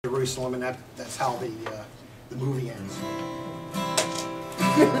Jerusalem, and that's how the movie ends.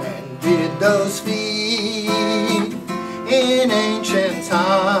 And did those feet in ancient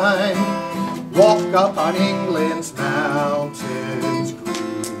time walk up on England's mountains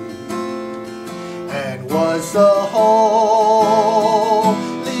green? And was the holy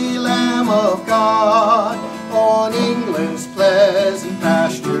Lamb of God on England's pleasant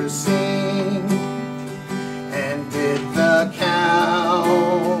pastures seen? And did the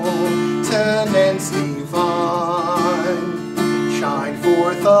countenance divine shine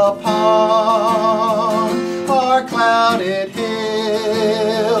forth upon our clouded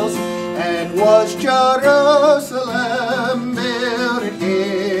hills? And was Jerusalem builded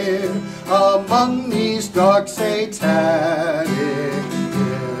here among these dark satanic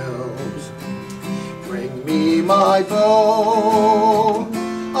hills? Bring me my bow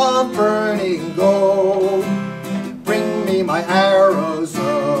of burning gold, bring me my arrows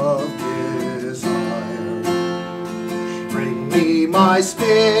of desire, bring me my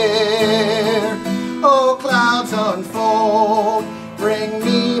spear, oh clouds unfold, bring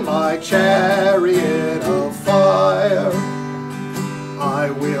me my chariot of fire.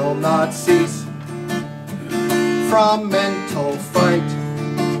 I will not cease from mental fight,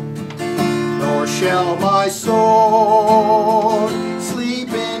 nor shall my soul